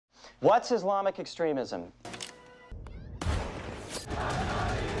What's Islamic extremism?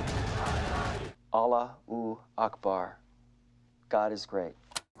 Allahu Akbar. God is great.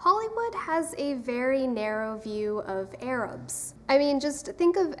 Hollywood has a very narrow view of Arabs. I mean, just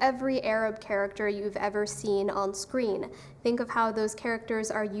think of every Arab character you've ever seen on screen. Think of how those characters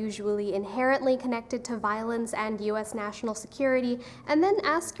are usually inherently connected to violence and US national security, and then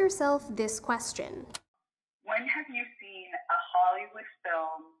ask yourself this question. When have you seen a Hollywood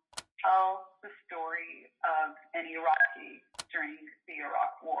film tell the story of an Iraqi during the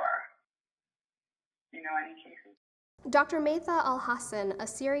Iraq War? You know any cases? Dr. Maytha Al-Hassan, a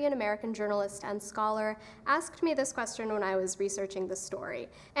Syrian-American journalist and scholar, asked me this question when I was researching the story.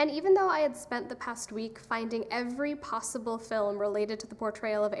 And even though I had spent the past week finding every possible film related to the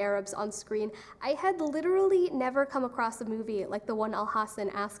portrayal of Arabs on screen, I had literally never come across a movie like the one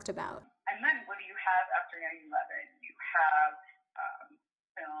Al-Hassan asked about. And then what do you have after 9/11? You have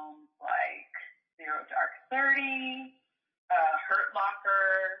films like Zero Dark 30, Hurt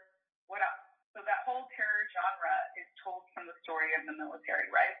Locker, what else? So that whole terror genre is told from the story of the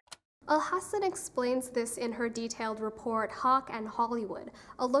military, right? Al-Hassan explains this in her detailed report, Hawk and Hollywood,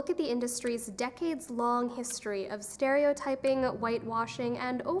 a look at the industry's decades-long history of stereotyping, whitewashing,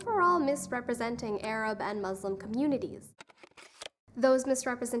 and overall misrepresenting Arab and Muslim communities. Those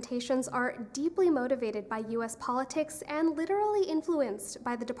misrepresentations are deeply motivated by US politics and literally influenced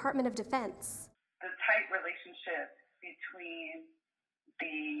by the Department of Defense. The tight relationship between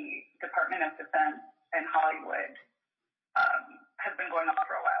the Department of Defense and Hollywood has been going on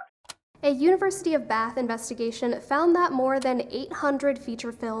for a while. A University of Bath investigation found that more than 800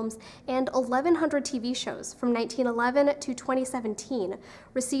 feature films and 1,100 TV shows from 1911 to 2017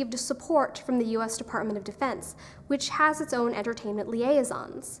 received support from the U.S. Department of Defense, which has its own entertainment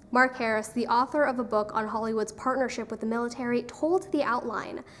liaisons. Mark Harris, the author of a book on Hollywood's partnership with the military, told The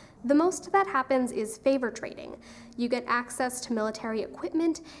Outline, "The most that happens is favor trading. You get access to military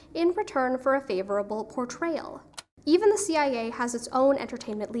equipment in return for a favorable portrayal." Even the CIA has its own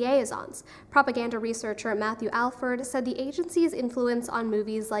entertainment liaisons. Propaganda researcher Matthew Alford said the agency's influence on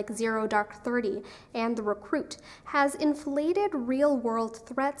movies like Zero Dark 30 and The Recruit has inflated real-world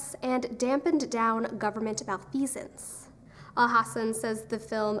threats and dampened down government malfeasance. Al-Hassan says the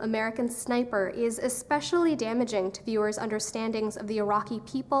film American Sniper is especially damaging to viewers' understandings of the Iraqi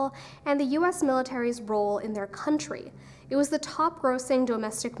people and the U.S. military's role in their country. It was the top-grossing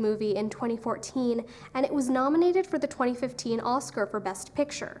domestic movie in 2014, and it was nominated for the 2015 Oscar for Best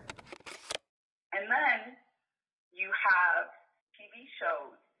Picture. And then you have TV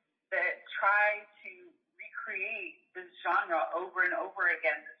shows that try to recreate this genre over and over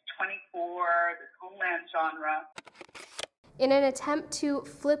again, this 24, this Homeland genre. In an attempt to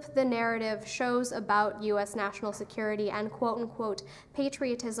flip the narrative, shows about U.S. national security and quote-unquote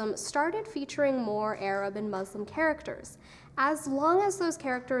patriotism started featuring more Arab and Muslim characters, as long as those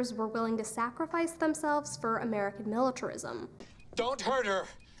characters were willing to sacrifice themselves for American militarism. Don't hurt her!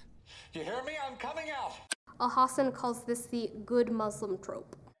 You hear me? I'm coming out! Al-Hassan calls this the good Muslim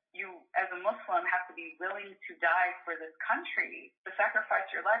trope. You, as a Muslim, have to be willing to die for this country, to sacrifice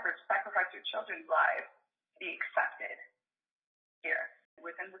your life or to sacrifice your children's lives to be accepted here.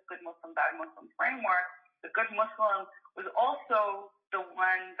 Within this good Muslim, bad Muslim framework, the good Muslim was also the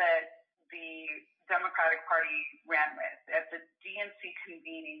one that the Democratic Party ran with at the DNC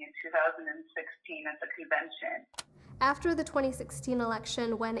convening in 2016 at the convention. After the 2016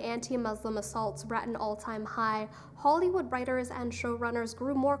 election, when anti-Muslim assaults were at an all-time high, Hollywood writers and showrunners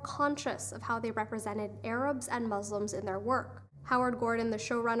grew more conscious of how they represented Arabs and Muslims in their work. Howard Gordon, the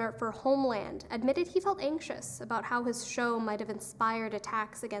showrunner for Homeland, admitted he felt anxious about how his show might have inspired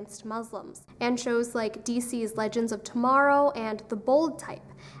attacks against Muslims. And shows like DC's Legends of Tomorrow and The Bold Type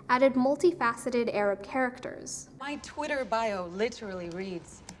added multifaceted Arab characters. My Twitter bio literally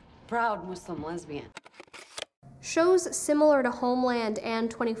reads, "Proud Muslim lesbian." Shows similar to Homeland and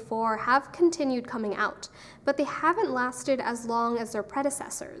 24 have continued coming out, but they haven't lasted as long as their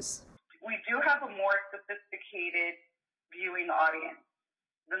predecessors. We do have a more sophisticated viewing audience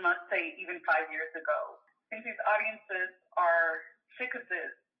than, let's say, even 5 years ago. I think these audiences are sick of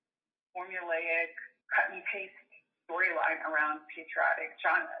this formulaic, cut-and-paste storyline around patriotic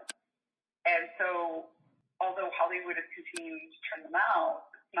genres. And so, although Hollywood is continuing to turn them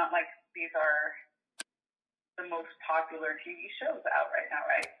out, it's not like these are the most popular TV shows out right now,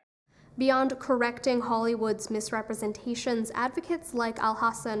 right? Beyond correcting Hollywood's misrepresentations, advocates like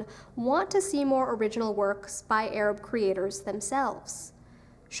Al-Hassan want to see more original works by Arab creators themselves.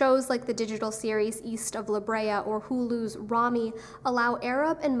 Shows like the digital series East of La Brea or Hulu's Rami allow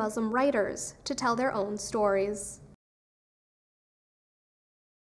Arab and Muslim writers to tell their own stories.